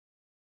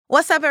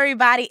What's up,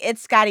 everybody?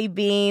 It's Scotty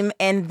Beam,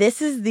 and this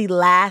is the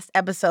last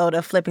episode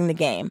of Flipping the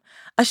Game,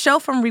 a show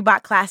from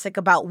Reebok Classic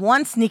about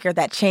one sneaker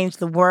that changed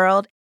the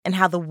world and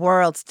how the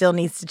world still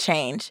needs to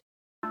change.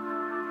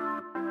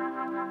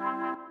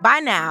 By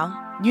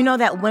now, you know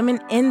that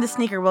women in the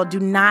sneaker world do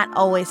not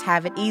always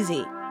have it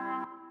easy.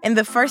 In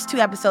the first 2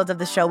 episodes of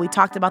the show, we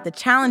talked about the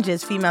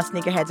challenges female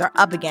sneakerheads are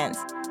up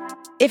against.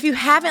 If you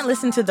haven't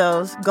listened to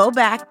those, go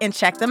back and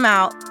check them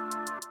out.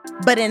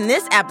 But in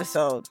this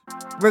episode,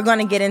 we're going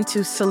to get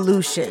into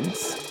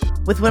solutions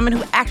with women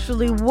who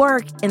actually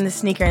work in the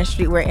sneaker and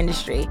streetwear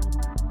industry.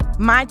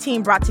 My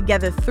team brought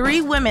together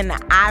 3 women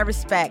that I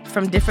respect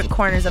from different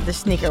corners of the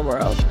sneaker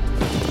world.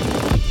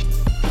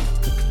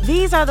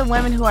 These are the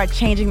women who are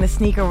changing the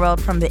sneaker world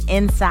from the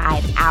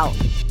inside out.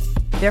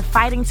 They're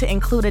fighting to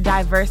include a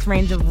diverse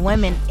range of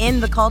women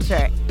in the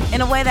culture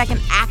in a way that can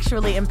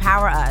actually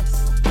empower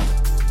us.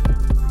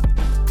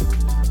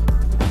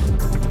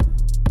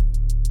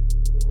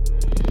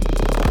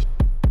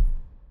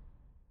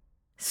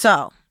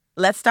 So,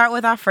 let's start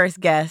with our first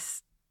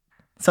guest,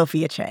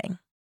 Sophia Chang.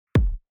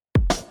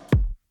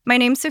 My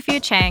name's Sophia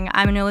Chang.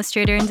 I'm an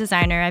illustrator and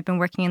designer. I've been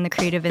working in the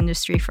creative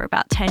industry for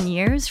about 10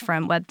 years,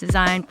 from web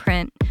design,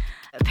 print,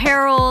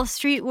 apparel,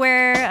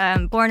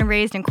 streetwear. Born and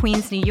raised in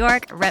Queens, New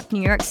York. Rep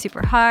New York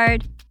super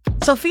hard.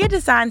 Sophia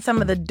designed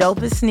some of the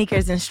dopest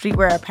sneakers and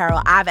streetwear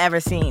apparel I've ever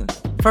seen.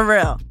 For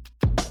real.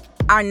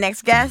 Our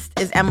next guest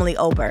is Emily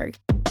Oberg.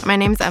 My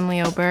name's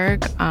Emily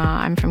Oberg.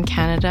 I'm from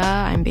Canada.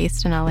 I'm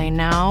based in LA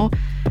now.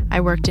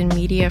 I worked in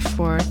media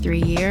for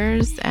 3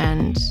 years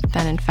and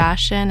then in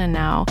fashion, and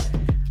now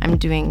I'm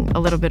doing a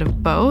little bit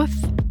of both.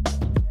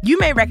 You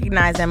may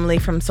recognize Emily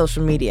from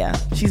social media.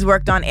 She's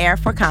worked on air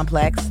for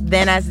Complex,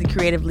 then as the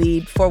creative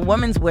lead for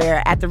women's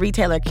wear at the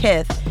retailer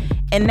Kith,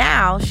 and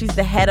now she's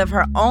the head of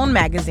her own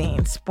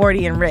magazine,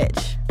 Sporty and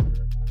Rich.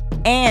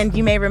 And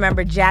you may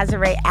remember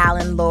Jazeerae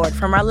Allen Lord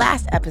from our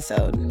last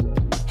episode.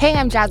 Hey,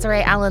 I'm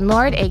Jazeerae Allen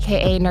Lord,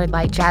 a.k.a. Nerd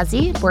Like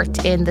Jazzy.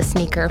 Worked in the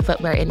sneaker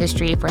footwear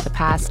industry for the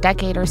past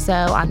decade or so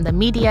on the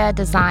media,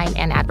 design,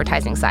 and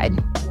advertising side.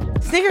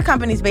 Sneaker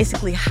companies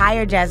basically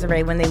hire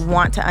Jazeerae when they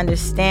want to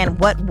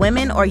understand what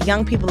women or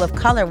young people of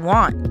color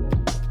want.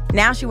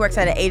 Now she works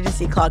at an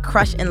agency called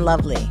Crush and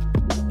Lovely.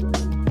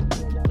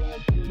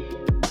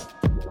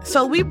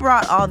 So we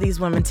brought all these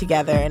women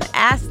together and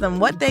asked them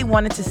what they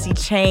wanted to see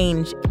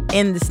change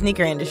in the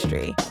sneaker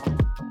industry.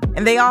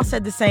 And they all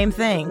said the same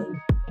thing.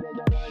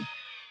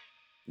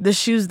 The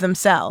shoes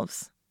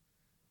themselves.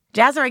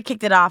 Jazeerae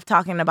kicked it off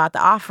talking about the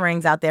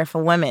offerings out there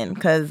for women,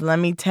 because let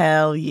me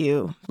tell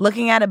you,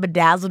 looking at a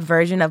bedazzled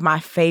version of my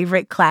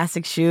favorite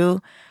classic shoe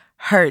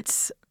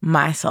hurts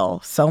my soul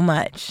so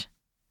much.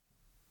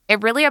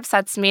 It really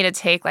upsets me to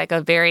take like a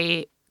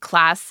very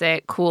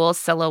classic, cool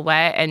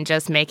silhouette and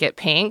just make it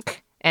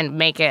pink and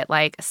make it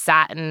like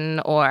satin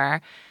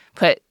or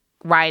put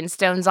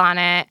rhinestones on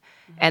it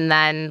and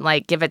then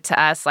like give it to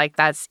us like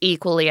that's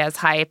equally as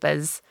hype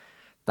as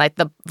like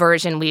the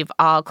version we've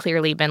all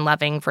clearly been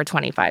loving for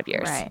 25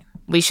 years. Right.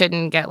 We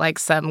shouldn't get like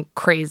some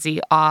crazy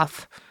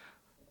off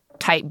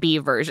type B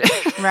version.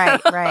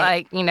 Right.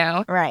 Like, you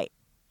know. Right.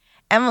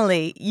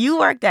 Emily, you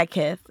worked at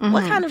Kith. Mm-hmm.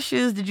 What kind of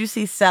shoes did you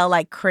see sell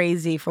like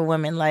crazy for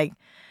women? Like,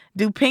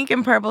 do pink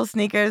and purple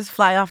sneakers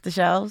fly off the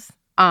shelves?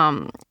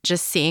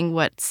 Just seeing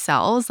what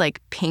sells, like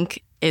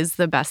pink is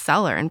the best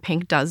seller and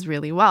pink does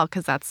really well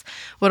because that's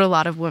what a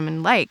lot of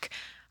women like.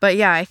 But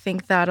yeah, I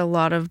think that a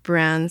lot of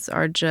brands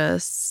are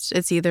just,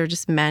 it's either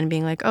just men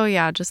being like, oh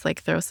yeah, just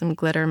like throw some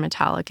glitter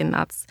metallic and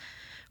that's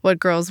what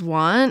girls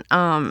want.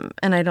 And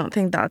I don't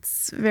think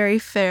that's very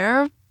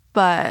fair.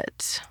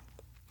 But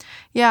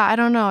yeah, I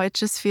don't know. It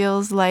just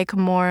feels like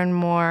more and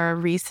more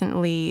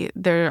recently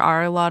there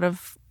are a lot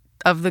of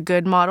the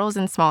good models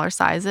in smaller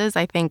sizes.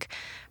 I think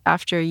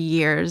after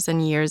years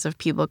and years of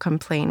people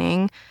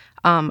complaining,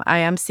 I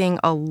am seeing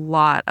a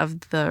lot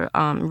of the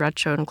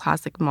retro and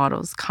classic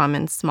models come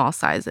in small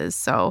sizes.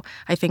 So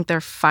I think they're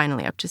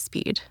finally up to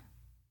speed.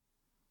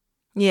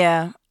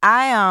 Yeah,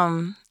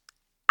 I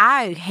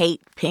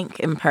hate pink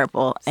and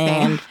purple. Same.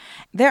 And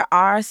there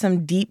are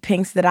some deep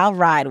pinks that I'll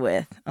ride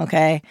with,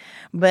 okay?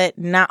 But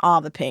not all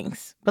the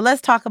pinks. But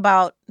let's talk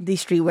about the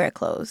streetwear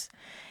clothes.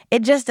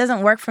 It just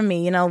doesn't work for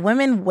me. You know,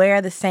 women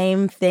wear the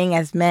same thing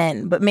as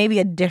men, but maybe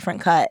a different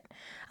cut.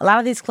 A lot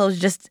of these clothes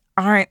just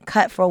aren't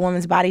cut for a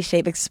woman's body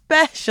shape,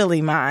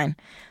 especially mine.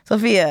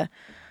 Sophia,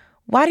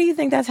 why do you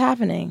think that's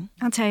happening?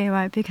 I'll tell you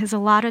why. Because a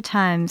lot of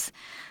times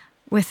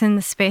within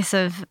the space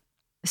of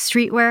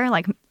streetwear,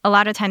 like a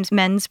lot of times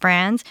men's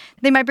brands,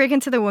 they might break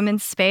into the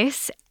women's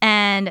space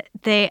and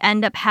they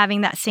end up having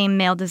that same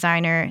male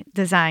designer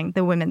design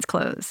the women's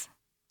clothes.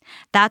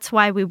 That's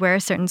why we wear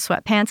certain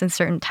sweatpants and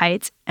certain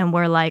tights and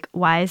we're like,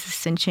 why is this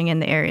cinching in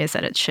the areas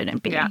that it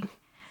shouldn't be? Yeah.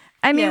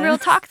 I mean, real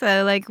talk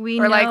though, like we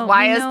know. Or like,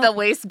 why is the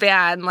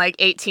waistband like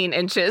 18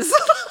 inches?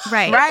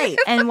 Right. Right.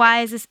 And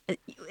why is this?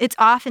 It's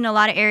off in a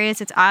lot of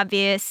areas. It's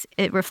obvious.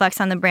 It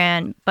reflects on the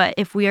brand. But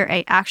if we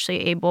are actually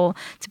able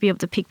to be able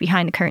to peek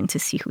behind the curtain to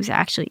see who's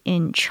actually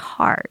in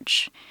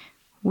charge,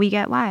 we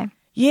get why.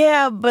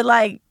 Yeah, but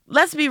like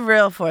let's be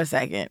real for a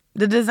second.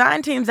 The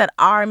design teams that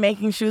are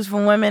making shoes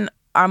for women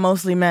are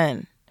mostly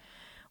men.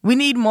 We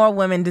need more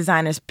women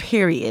designers,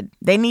 period.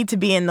 They need to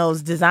be in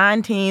those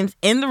design teams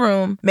in the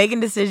room making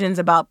decisions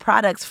about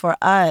products for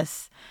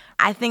us.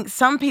 I think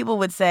some people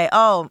would say,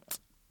 oh,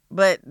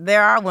 but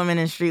there are women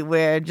in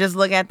streetwear. Just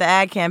look at the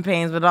ad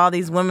campaigns with all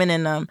these women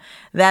in them.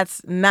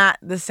 That's not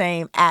the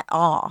same at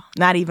all.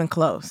 Not even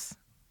close.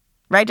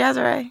 Right,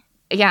 Jazzy?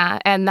 Yeah,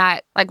 and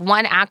that like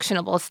one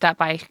actionable step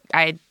I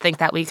think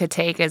that we could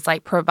take is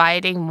like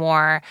providing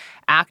more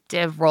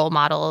active role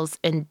models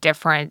in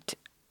different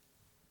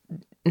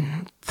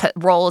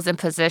roles and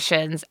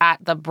positions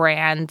at the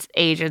brand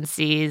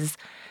agencies,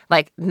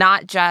 like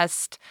not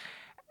just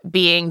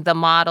being the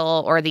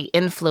model or the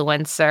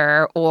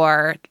influencer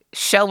or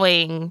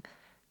showing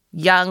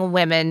young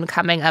women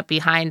coming up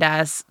behind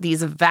us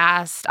these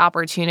vast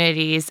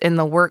opportunities in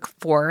the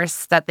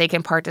workforce that they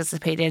can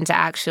participate in to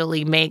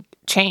actually make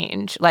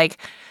change. Like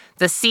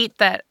the seat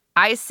that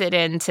I sit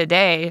in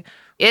today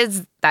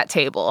is that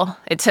table.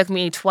 It took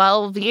me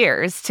 12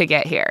 years to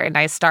get here, and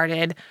I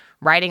started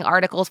writing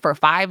articles for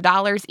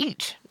 $5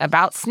 each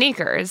about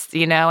sneakers,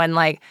 and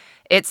like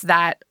it's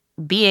that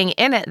being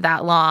in it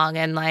that long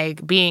and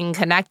like being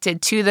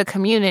connected to the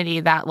community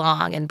that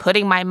long and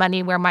putting my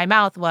money where my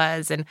mouth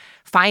was and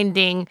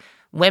finding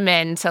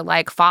women to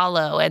like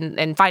follow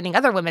and finding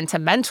other women to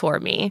mentor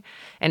me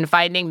and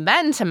finding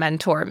men to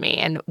mentor me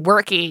and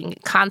working,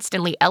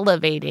 constantly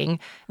elevating,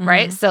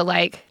 right? So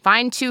like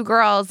find two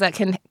girls that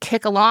can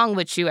kick along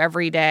with you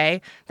every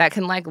day, that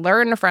can like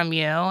learn from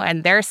you,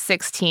 and they're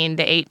 16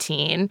 to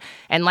 18,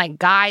 and like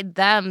guide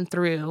them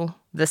through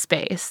the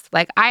space.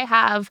 Like I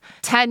have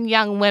 10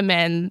 young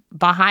women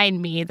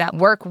behind me that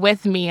work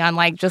with me on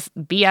like just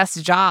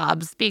BS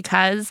jobs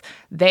because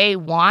they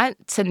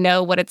want to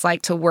know what it's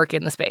like to work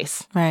in the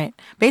space. Right.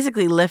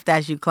 Basically lift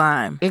as you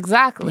climb.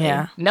 Exactly.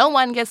 Yeah. No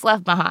one gets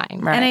left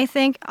behind. Right.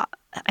 And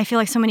I feel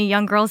like so many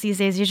young girls these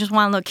days, you just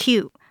want to look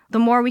cute. The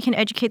more we can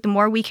educate, the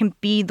more we can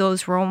be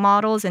those role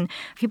models. And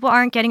people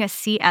aren't getting a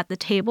seat at the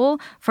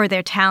table for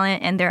their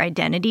talent and their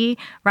identity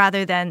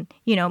rather than,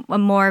 a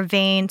more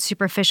vain,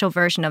 superficial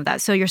version of that.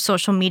 So your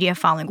social media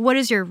following, what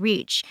is your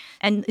reach?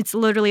 And it's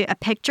literally a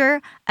picture,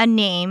 a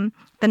name,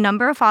 the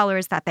number of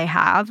followers that they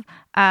have,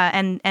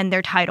 and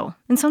their title.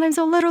 And sometimes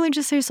they'll literally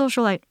just say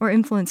socialite or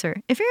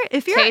influencer. If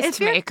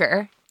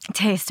you're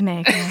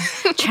Tastemaker,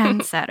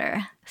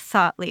 trendsetter,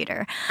 thought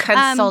leader,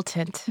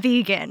 consultant,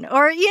 vegan,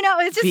 or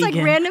it's just vegan.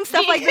 Like random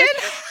stuff like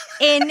this.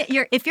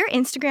 If your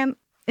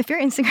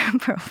Instagram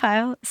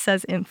profile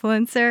says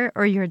influencer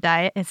or your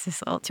diet, it's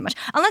just a little too much.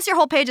 Unless your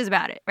whole page is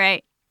about it,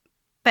 right?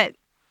 But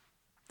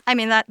I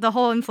mean that the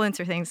whole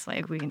influencer thing's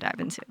like we can dive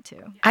into it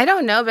too. I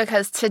don't know,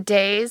 because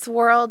today's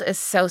world is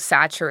so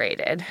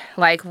saturated.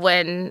 Like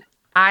when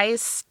I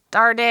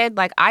started,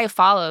 like I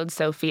followed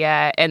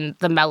Sophia and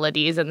the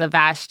Melodies and the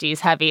Vashtis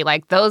heavy.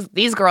 Like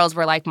these girls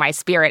were like my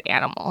spirit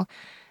animal.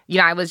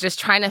 I was just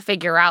trying to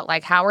figure out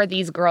like how are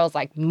these girls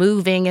like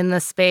moving in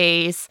the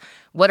space?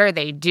 What are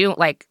they doing?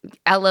 Like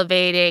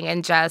elevating,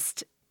 and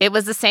just it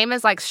was the same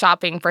as like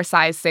shopping for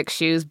size 6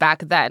 shoes back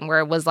then, where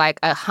it was like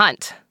a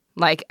hunt.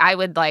 Like I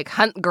would like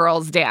hunt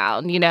girls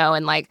down,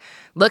 and like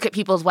look at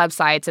people's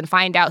websites and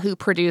find out who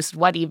produced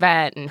what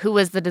event and who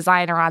was the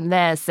designer on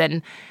this.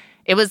 And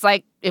it was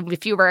like,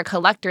 if you were a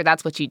collector,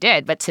 that's what you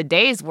did. But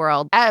today's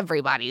world,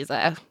 everybody's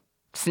a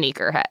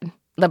sneakerhead.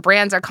 The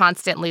brands are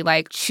constantly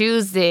like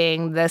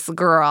choosing this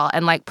girl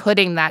and like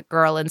putting that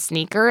girl in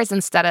sneakers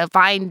instead of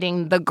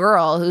finding the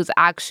girl who's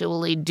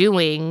actually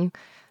doing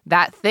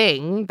that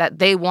thing that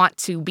they want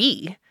to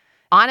be.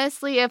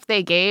 Honestly, if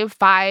they gave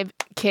 5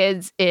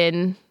 kids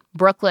in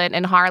Brooklyn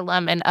and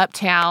Harlem and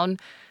Uptown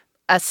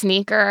a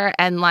sneaker,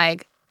 and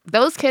like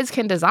those kids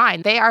can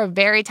design. They are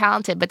very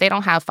talented, but they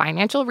don't have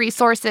financial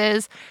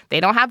resources.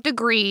 They don't have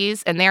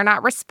degrees, and they're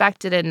not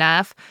respected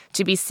enough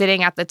to be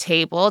sitting at the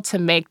table to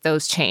make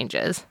those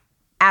changes.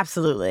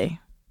 Absolutely.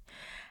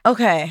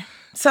 Okay.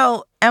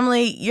 So,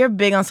 Emily, you're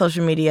big on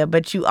social media,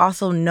 but you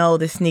also know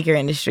the sneaker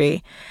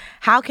industry.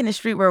 How can the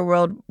streetwear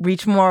world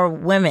reach more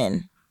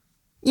women?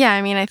 Yeah,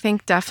 I mean, I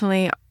think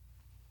definitely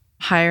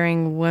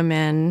hiring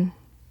women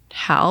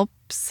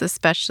helps,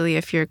 especially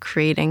if you're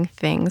creating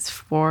things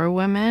for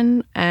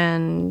women.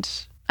 And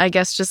I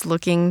guess just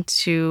looking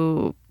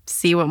to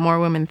see what more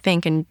women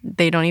think, and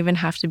they don't even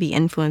have to be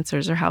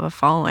influencers or have a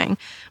following.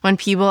 When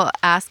people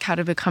ask how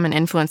to become an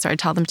influencer, I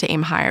tell them to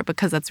aim higher,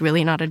 because that's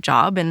really not a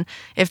job. And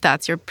if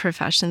that's your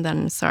profession,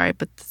 then sorry,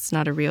 but it's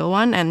not a real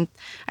one. And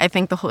I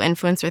think the whole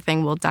influencer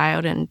thing will die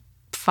out in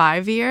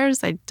 5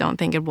 years. I don't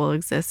think it will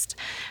exist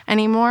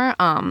anymore.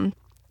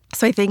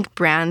 So I think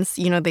brands,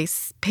 they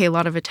pay a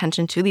lot of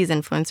attention to these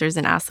influencers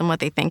and ask them what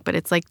they think. But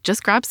it's like,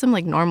 just grab some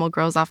like normal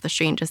girls off the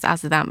street and just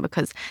ask them,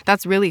 because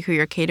that's really who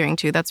you're catering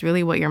to. That's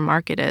really what your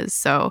market is.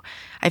 So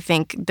I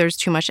think there's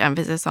too much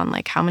emphasis on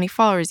like how many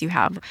followers you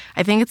have.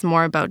 I think it's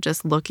more about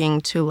just looking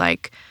to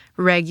like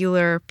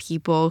regular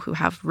people who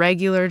have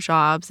regular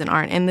jobs and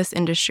aren't in this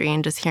industry,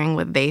 and just hearing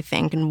what they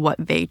think and what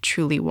they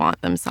truly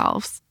want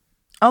themselves.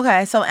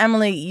 Okay, so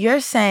Emily, you're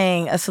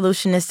saying a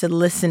solution is to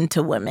listen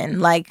to women,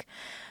 like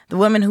the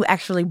women who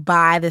actually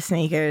buy the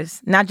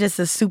sneakers, not just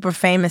the super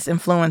famous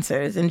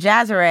influencers. And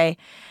Jazzaray,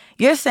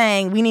 you're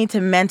saying we need to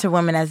mentor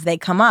women as they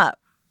come up.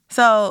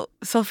 So,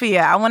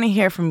 Sophia, I want to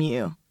hear from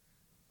you.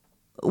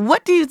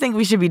 What do you think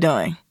we should be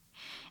doing?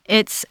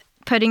 It's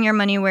putting your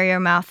money where your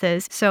mouth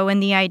is. So in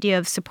the idea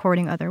of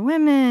supporting other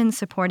women,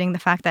 supporting the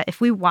fact that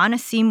if we want to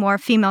see more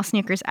female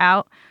sneakers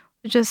out,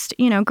 just,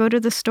 go to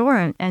the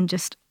store and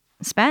just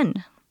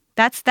spend.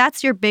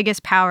 That's your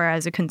biggest power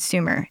as a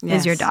consumer,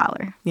 is your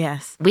dollar.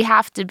 Yes. We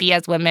have to be,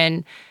 as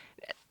women,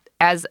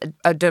 as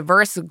a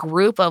diverse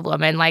group of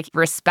women, like,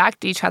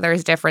 respect each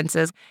other's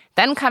differences,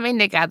 then coming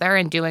together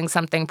and doing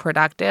something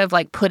productive,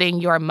 like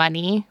putting your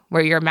money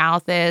where your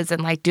mouth is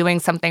and, like, doing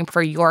something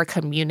for your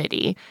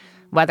community,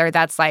 whether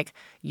that's, like,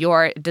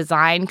 your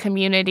design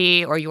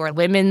community or your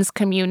women's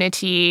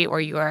community or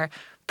your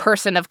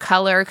person of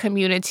color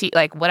community,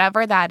 like,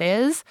 whatever that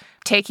is,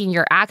 taking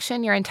your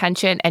action, your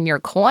intention, and your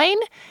coin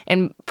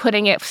and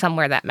putting it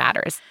somewhere that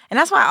matters. And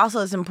that's why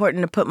also it's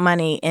important to put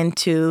money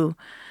into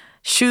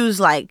shoes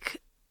like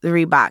the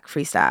Reebok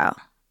Freestyle.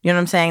 You know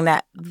what I'm saying?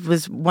 That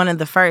was one of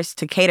the first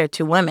to cater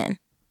to women.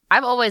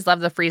 I've always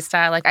loved the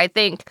Freestyle. Like, I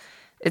think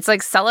it's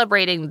like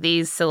celebrating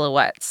these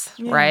silhouettes,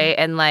 right?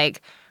 And,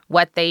 like,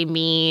 what they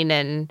mean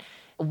and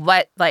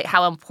what, like,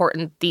 how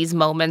important these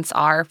moments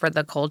are for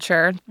the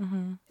culture.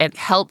 Mm-hmm. It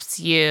helps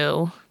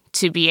you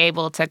to be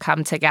able to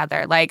come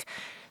together. Like,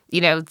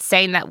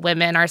 saying that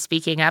women are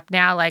speaking up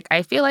now, like,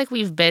 I feel like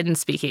we've been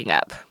speaking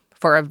up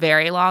for a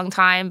very long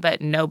time,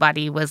 but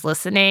nobody was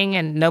listening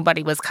and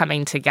nobody was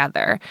coming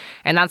together.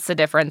 And that's the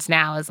difference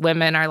now, is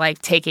women are,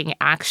 like, taking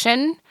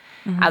action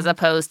as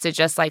opposed to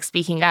just, like,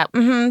 speaking up.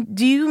 Mm-hmm.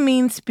 Do you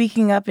mean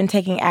speaking up and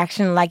taking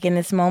action like in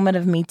this moment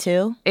of Me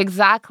Too?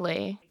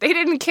 Exactly. They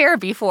didn't care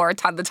before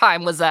the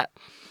time was up.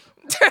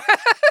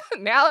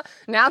 Now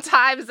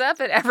time's up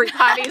and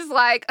everybody's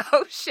like,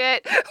 oh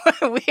shit,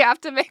 we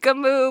have to make a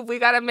move. We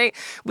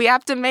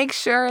have to make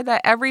sure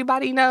that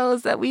everybody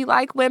knows that we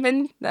like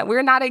women, that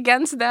we're not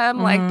against them.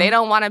 Mm-hmm. Like, they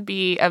don't want to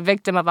be a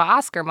victim of an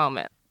Oscar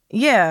moment.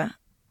 Yeah.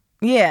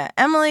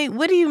 Emily,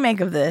 what do you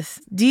make of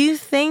this? Do you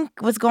think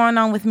what's going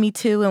on with Me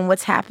Too and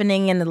what's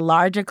happening in the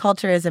larger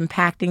culture is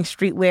impacting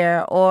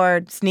streetwear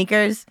or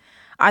sneakers?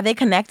 Are they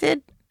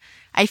connected?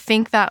 I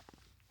think that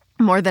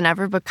more than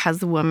ever,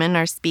 because women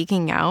are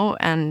speaking out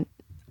and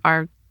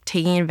are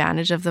taking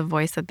advantage of the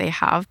voice that they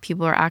have,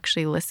 people are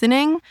actually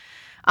listening,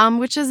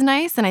 which is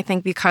nice. And I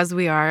think because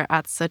we are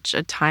at such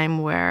a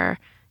time where,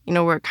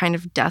 we're kind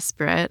of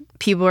desperate,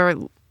 people are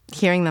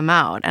hearing them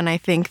out. And I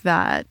think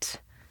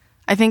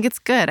it's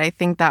good. I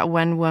think that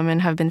when women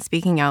have been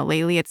speaking out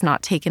lately, it's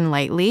not taken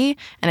lightly,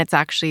 and it's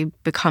actually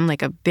become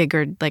like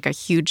a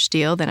huge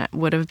deal than it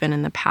would have been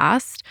in the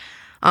past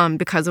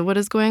because of what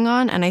is going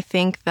on. And I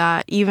think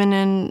that even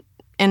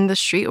in the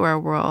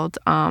streetwear world,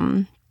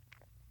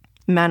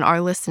 men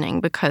are listening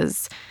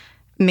because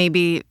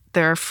maybe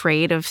they're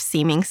afraid of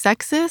seeming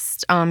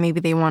sexist. Maybe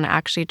they want to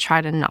actually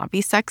try to not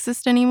be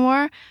sexist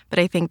anymore. But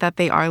I think that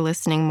they are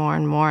listening more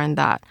and more, and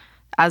that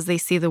as they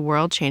see the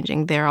world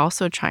changing, they're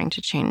also trying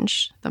to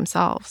change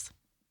themselves.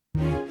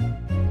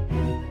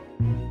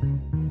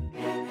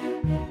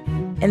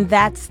 And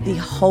that's the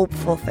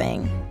hopeful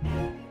thing,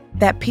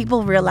 that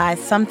people realize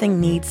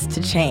something needs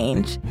to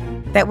change,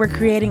 that we're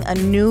creating a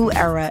new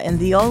era and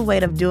the old way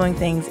of doing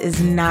things is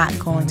not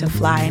going to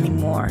fly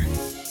anymore.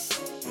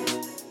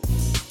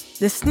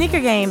 The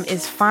sneaker game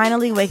is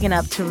finally waking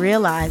up to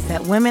realize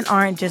that women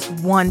aren't just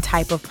one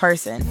type of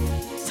person.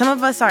 Some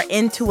of us are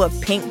into a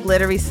pink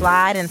glittery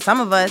slide, and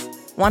some of us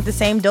want the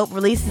same dope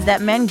releases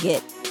that men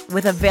get,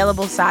 with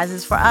available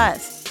sizes for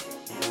us.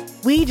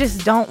 We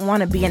just don't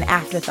want to be an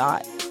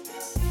afterthought.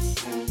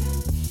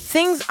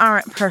 Things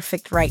aren't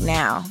perfect right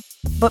now,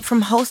 but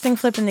from hosting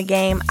Flipping the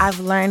Game, I've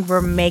learned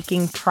we're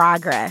making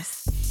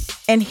progress.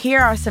 And here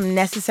are some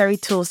necessary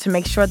tools to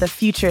make sure the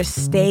future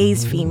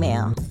stays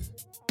female.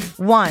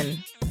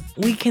 1,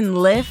 we can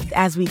lift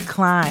as we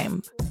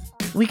climb.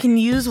 We can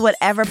use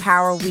whatever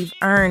power we've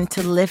earned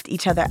to lift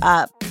each other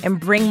up and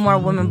bring more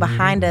women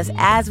behind us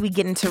as we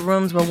get into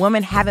rooms where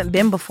women haven't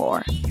been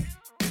before.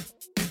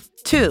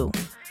 2,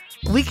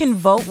 we can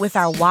vote with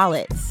our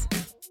wallets.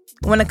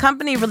 When a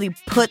company really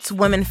puts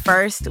women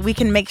first, we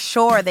can make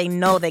sure they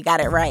know they got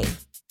it right.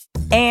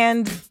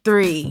 And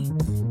 3,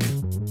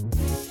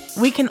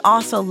 we can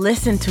also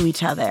listen to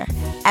each other.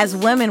 As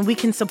women, we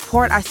can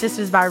support our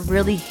sisters by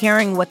really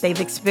hearing what they've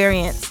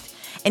experienced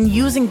and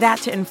using that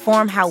to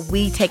inform how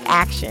we take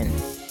action.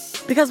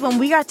 Because when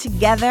we are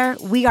together,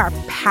 we are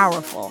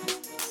powerful.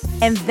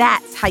 And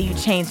that's how you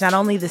change not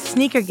only the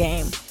sneaker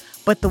game,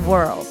 but the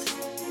world.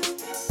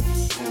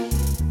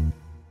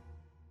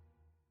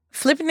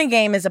 Flipping the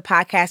Game is a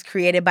podcast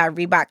created by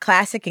Reebok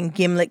Classic and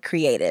Gimlet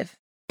Creative.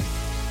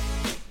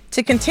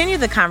 To continue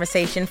the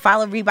conversation,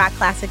 follow Reebok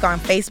Classic on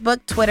Facebook,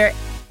 Twitter,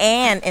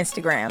 and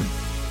Instagram.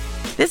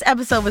 This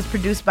episode was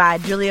produced by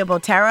Julia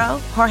Botero,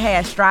 Jorge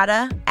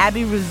Estrada,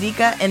 Abby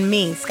Ruzicka, and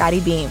me, Scotty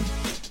Beam.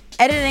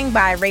 Editing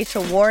by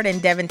Rachel Ward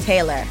and Devin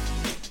Taylor.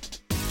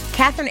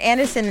 Catherine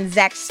Anderson and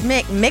Zach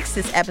Schmick mixed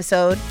this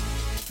episode.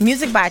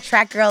 Music by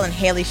Track Girl and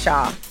Haley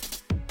Shaw.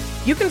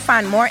 You can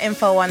find more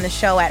info on the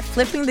show at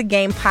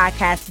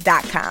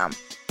flippingthegamepodcast.com.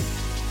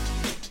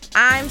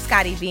 I'm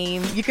Scotty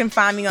Beam. You can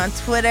find me on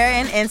Twitter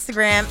and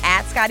Instagram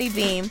at Scotty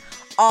Beam.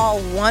 All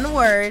one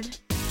word.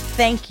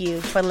 Thank you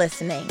for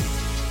listening.